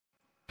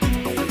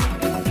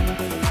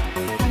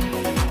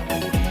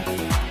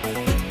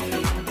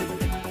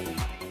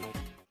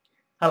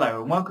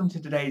Hello and welcome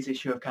to today's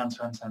issue of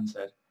Cancer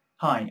Uncensored.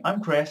 Hi, I'm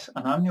Chris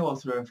and I'm the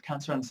author of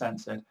Cancer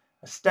Uncensored,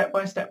 a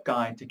step-by-step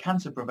guide to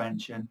cancer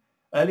prevention,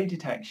 early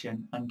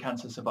detection and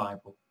cancer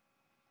survival.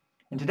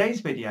 In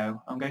today's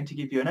video, I'm going to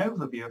give you an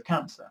overview of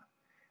cancer.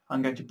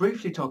 I'm going to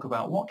briefly talk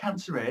about what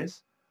cancer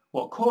is,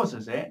 what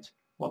causes it,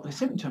 what the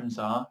symptoms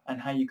are and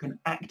how you can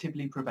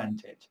actively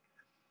prevent it.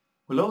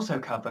 We'll also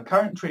cover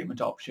current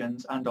treatment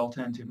options and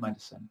alternative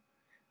medicine.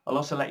 I'll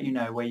also let you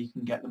know where you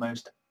can get the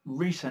most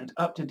recent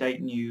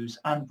up-to-date news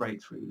and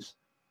breakthroughs.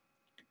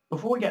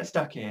 Before we get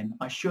stuck in,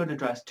 I should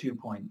address 2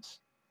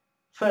 points.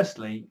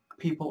 Firstly,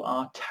 people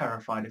are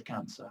terrified of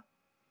cancer.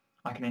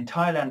 I can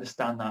entirely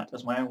understand that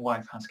as my own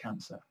wife has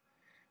cancer.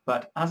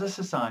 But as a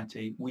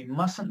society, we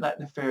mustn't let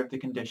the fear of the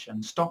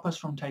condition stop us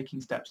from taking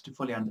steps to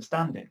fully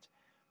understand it,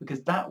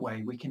 because that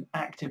way we can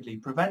actively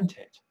prevent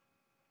it.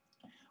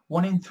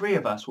 1 in 3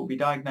 of us will be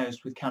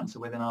diagnosed with cancer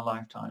within our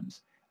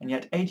lifetimes, and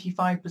yet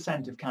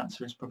 85% of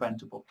cancer is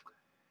preventable.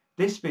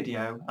 This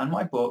video and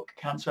my book,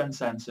 Cancer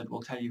Uncensored,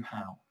 will tell you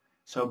how,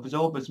 so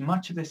absorb as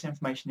much of this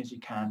information as you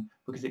can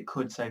because it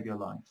could save your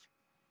life.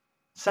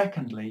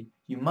 Secondly,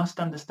 you must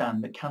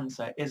understand that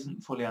cancer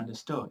isn't fully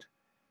understood.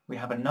 We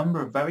have a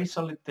number of very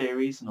solid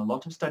theories and a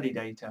lot of study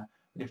data,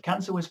 but if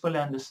cancer was fully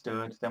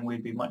understood, then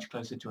we'd be much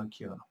closer to a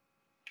cure.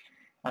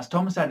 As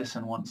Thomas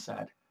Edison once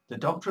said, the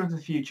doctor of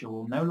the future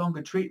will no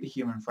longer treat the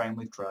human frame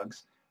with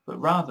drugs, but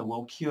rather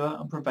will cure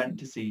and prevent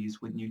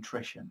disease with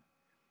nutrition.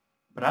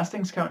 But as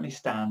things currently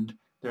stand,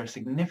 there are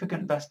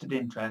significant vested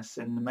interests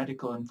in the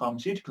medical and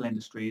pharmaceutical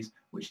industries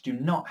which do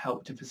not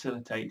help to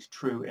facilitate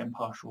true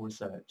impartial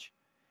research.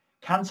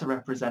 Cancer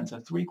represents a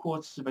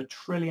 $750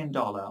 billion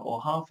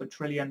or £500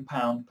 billion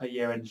per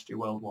year industry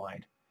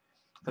worldwide.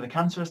 For the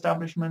cancer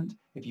establishment,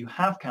 if you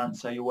have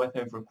cancer, you're worth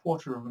over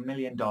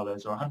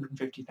 $250,000 or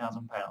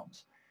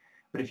 £150,000.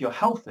 But if you're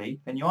healthy,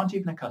 then you aren't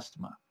even a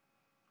customer.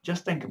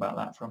 Just think about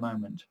that for a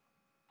moment.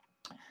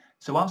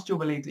 So whilst you'll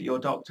believe that your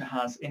doctor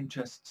has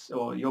interests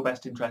or your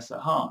best interests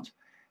at heart,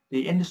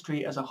 the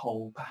industry as a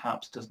whole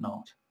perhaps does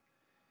not.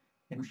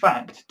 In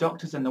fact,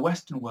 doctors in the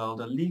Western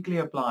world are legally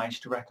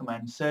obliged to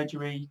recommend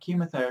surgery,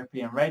 chemotherapy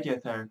and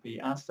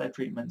radiotherapy as their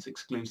treatments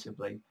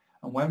exclusively,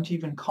 and won't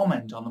even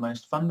comment on the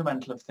most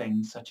fundamental of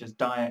things such as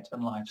diet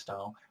and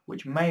lifestyle,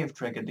 which may have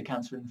triggered the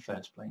cancer in the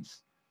first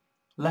place,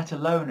 let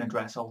alone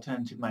address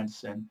alternative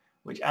medicine,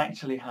 which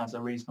actually has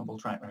a reasonable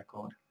track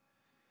record.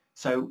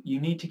 So you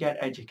need to get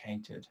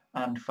educated,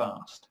 and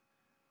fast.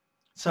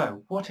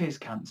 So what is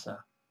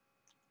cancer?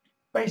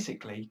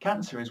 Basically,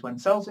 cancer is when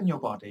cells in your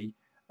body,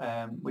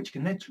 which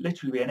can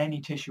literally be in any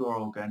tissue or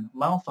organ,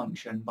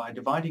 malfunction by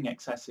dividing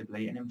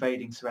excessively and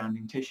invading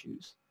surrounding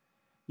tissues.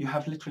 You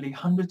have literally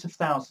hundreds of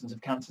thousands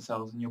of cancer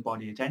cells in your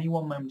body at any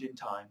one moment in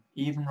time,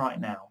 even right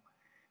now.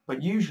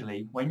 But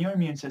usually, when your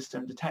immune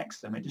system detects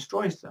them, it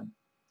destroys them.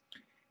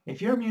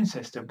 If your immune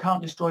system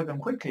can't destroy them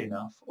quickly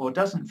enough, or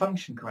doesn't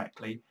function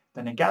correctly,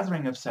 then a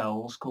gathering of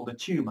cells called a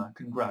tumour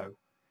can grow.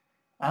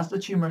 As the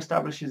tumour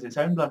establishes its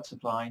own blood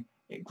supply,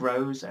 it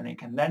grows and it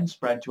can then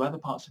spread to other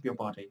parts of your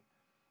body.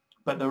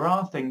 But there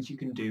are things you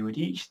can do at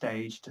each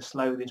stage to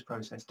slow this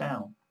process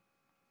down.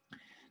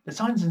 The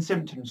signs and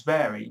symptoms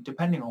vary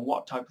depending on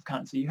what type of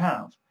cancer you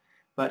have,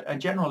 but a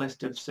general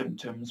list of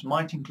symptoms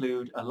might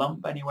include a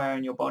lump anywhere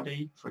in your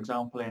body, for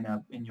example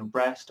in your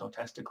breast or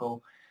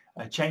testicle,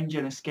 a change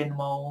in a skin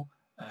mole,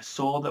 a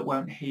sore that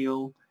won't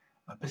heal,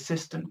 a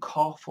persistent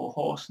cough or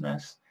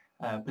hoarseness,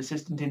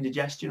 persistent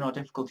indigestion or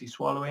difficulty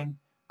swallowing,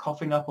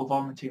 coughing up or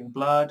vomiting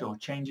blood, or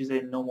changes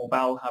in normal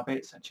bowel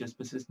habits such as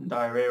persistent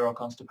diarrhea or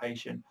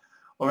constipation,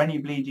 or any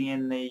bleeding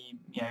in the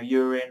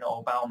urine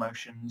or bowel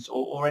motions,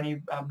 or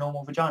any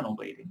abnormal vaginal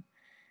bleeding.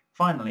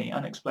 Finally,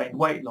 unexplained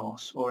weight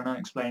loss or an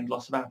unexplained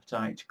loss of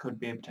appetite could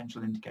be a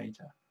potential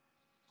indicator.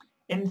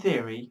 In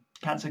theory,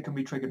 cancer can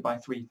be triggered by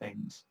 3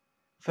 things.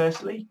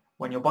 Firstly,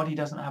 when your body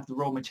doesn't have the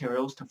raw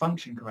materials to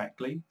function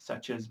correctly,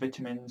 such as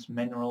vitamins,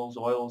 minerals,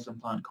 oils and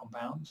plant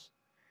compounds.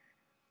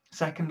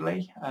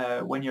 Secondly,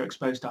 when you're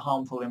exposed to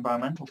harmful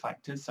environmental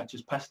factors such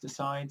as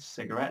pesticides,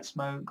 cigarette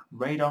smoke,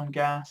 radon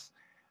gas,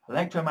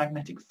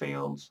 electromagnetic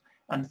fields,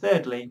 and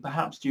thirdly,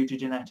 perhaps due to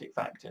genetic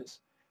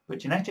factors. But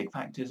genetic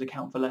factors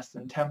account for less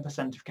than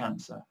 10% of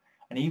cancer,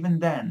 and even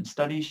then,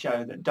 studies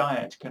show that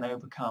diet can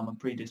overcome a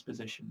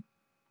predisposition.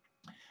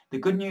 The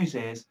good news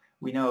is,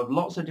 we know of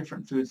lots of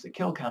different foods that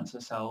kill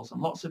cancer cells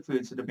and lots of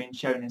foods that have been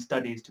shown in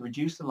studies to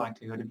reduce the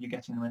likelihood of you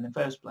getting them in the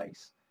first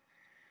place.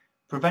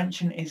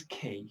 Prevention is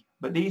key,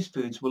 but these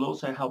foods will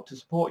also help to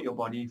support your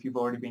body if you've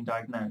already been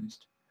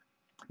diagnosed.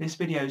 This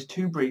video is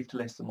too brief to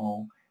list them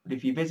all, but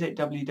if you visit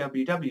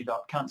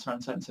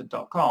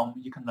www.canceruncensored.com,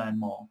 you can learn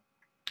more.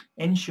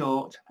 In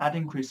short,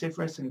 adding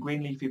cruciferous and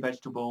green leafy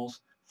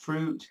vegetables,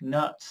 fruit,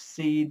 nuts,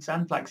 seeds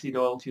and flaxseed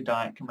oil to your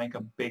diet can make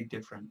a big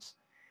difference.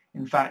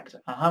 In fact,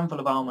 a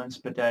handful of almonds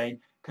per day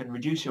can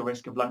reduce your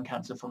risk of lung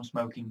cancer from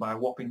smoking by a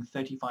whopping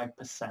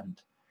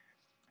 35%.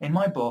 In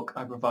my book,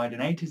 I provide an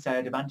A to Z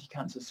of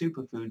anti-cancer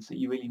superfoods that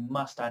you really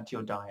must add to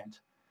your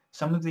diet.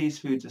 Some of these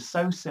foods are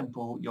so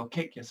simple, you'll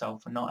kick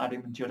yourself for not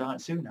adding them to your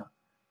diet sooner.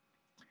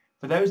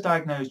 For those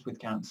diagnosed with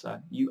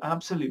cancer, you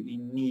absolutely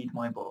need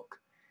my book.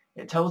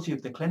 It tells you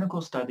of the clinical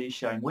studies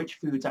showing which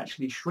foods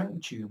actually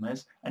shrink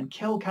tumours and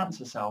kill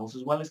cancer cells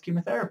as well as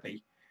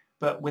chemotherapy,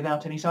 but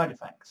without any side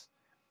effects.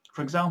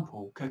 For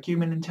example,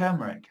 curcumin and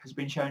turmeric has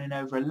been shown in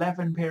over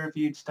 11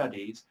 peer-reviewed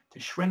studies to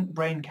shrink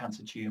brain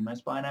cancer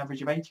tumours by an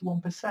average of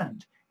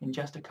 81% in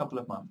just a couple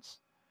of months.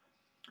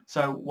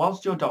 So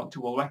whilst your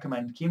doctor will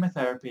recommend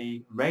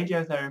chemotherapy,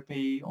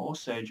 radiotherapy or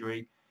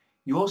surgery,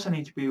 you also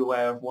need to be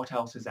aware of what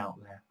else is out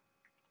there.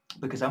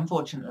 Because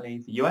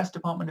unfortunately, the US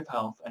Department of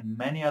Health and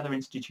many other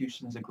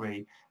institutions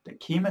agree that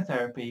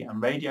chemotherapy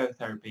and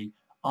radiotherapy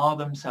are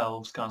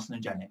themselves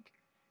carcinogenic.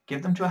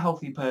 Give them to a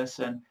healthy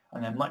person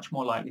and they're much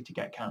more likely to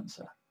get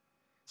cancer.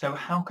 So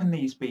how can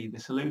these be the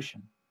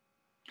solution?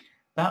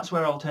 That's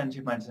where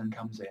alternative medicine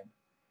comes in.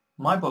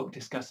 My book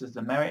discusses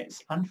the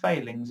merits and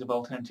failings of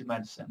alternative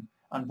medicine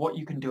and what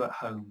you can do at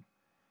home.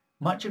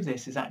 Much of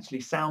this is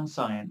actually sound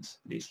science,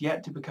 but it's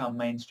yet to become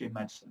mainstream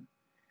medicine.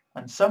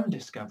 And some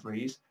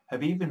discoveries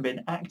have even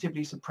been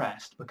actively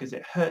suppressed because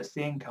it hurts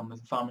the income of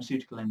the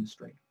pharmaceutical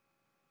industry.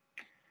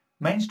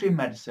 Mainstream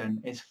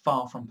medicine is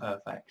far from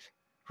perfect.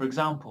 For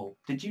example,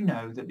 did you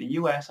know that the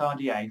US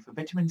RDA for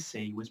vitamin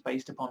C was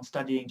based upon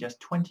studying just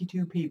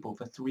 22 people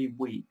for 3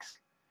 weeks?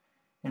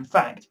 In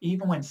fact,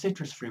 even when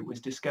citrus fruit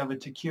was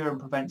discovered to cure and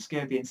prevent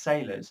scurvy in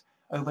sailors,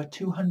 over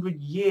 200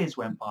 years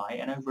went by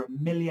and over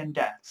 1 million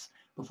deaths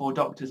before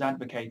doctors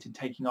advocated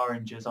taking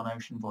oranges on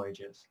ocean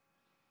voyages.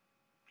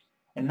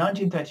 In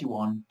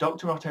 1931,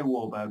 Dr. Otto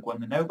Warburg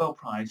won the Nobel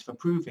Prize for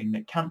proving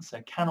that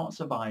cancer cannot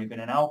survive in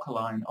an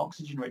alkaline,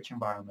 oxygen-rich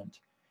environment.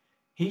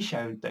 He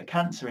showed that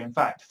cancer in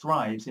fact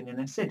thrives in an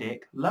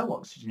acidic,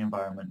 low-oxygen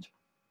environment.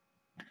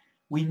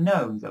 We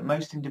know that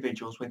most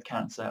individuals with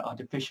cancer are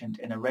deficient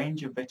in a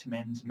range of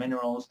vitamins,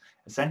 minerals,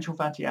 essential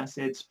fatty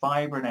acids,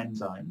 fibre and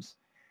enzymes.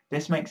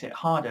 This makes it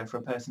harder for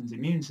a person's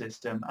immune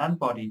system and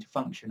body to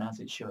function as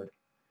it should.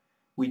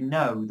 We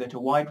know that a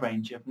wide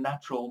range of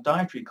natural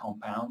dietary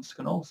compounds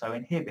can also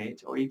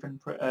inhibit or even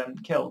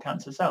kill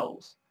cancer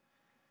cells.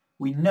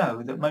 We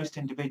know that most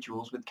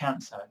individuals with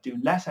cancer do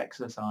less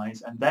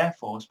exercise and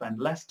therefore spend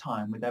less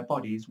time with their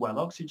bodies well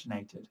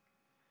oxygenated.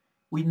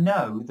 We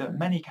know that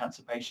many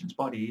cancer patients'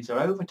 bodies are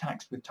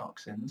overtaxed with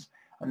toxins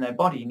and their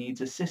body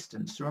needs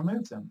assistance to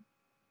remove them.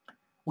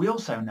 We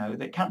also know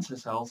that cancer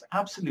cells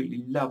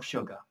absolutely love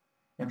sugar.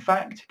 In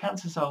fact,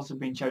 cancer cells have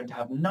been shown to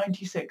have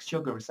 96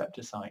 sugar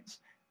receptor sites,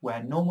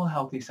 where normal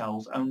healthy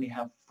cells only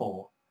have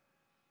 4.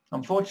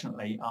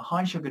 Unfortunately, a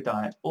high sugar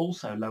diet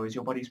also lowers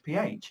your body's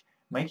pH,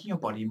 making your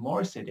body more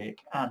acidic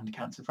and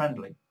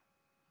cancer-friendly.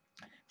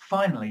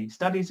 Finally,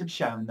 studies have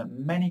shown that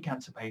many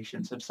cancer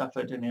patients have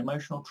suffered an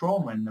emotional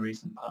trauma in the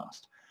recent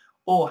past,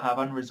 or have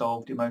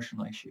unresolved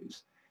emotional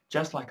issues.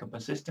 Just like a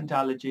persistent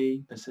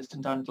allergy,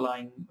 persistent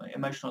underlying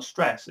emotional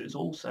stress is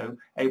also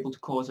able to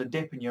cause a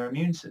dip in your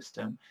immune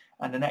system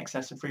and an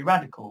excess of free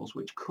radicals,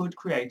 which could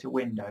create a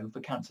window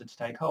for cancer to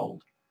take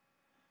hold.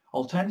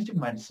 Alternative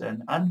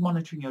medicine and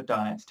monitoring your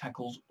diet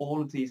tackles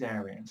all of these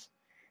areas.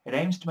 It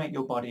aims to make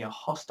your body a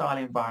hostile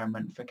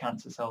environment for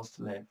cancer cells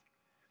to live.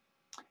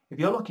 If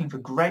you're looking for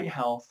great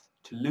health,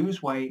 to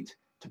lose weight,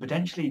 to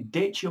potentially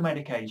ditch your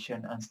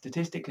medication and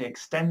statistically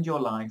extend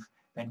your life,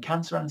 then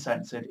Cancer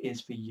Uncensored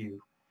is for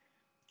you.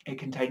 It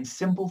contains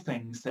simple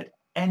things that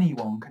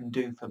anyone can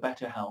do for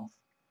better health.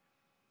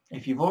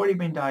 If you've already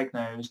been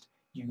diagnosed,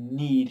 you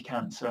need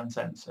Cancer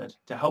Uncensored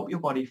to help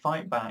your body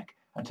fight back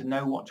and to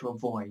know what to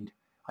avoid.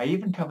 I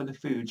even cover the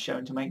foods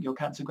shown to make your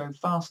cancer grow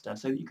faster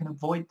so that you can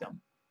avoid them.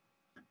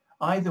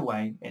 Either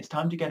way, it's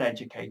time to get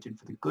educated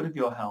for the good of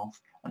your health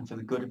and for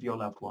the good of your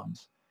loved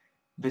ones.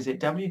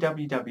 Visit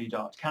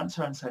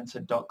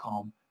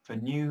www.canceruncensored.com for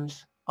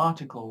news,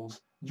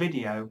 articles,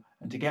 video,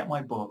 and to get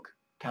my book,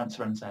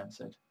 Cancer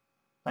Uncensored.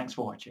 Thanks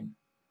for watching.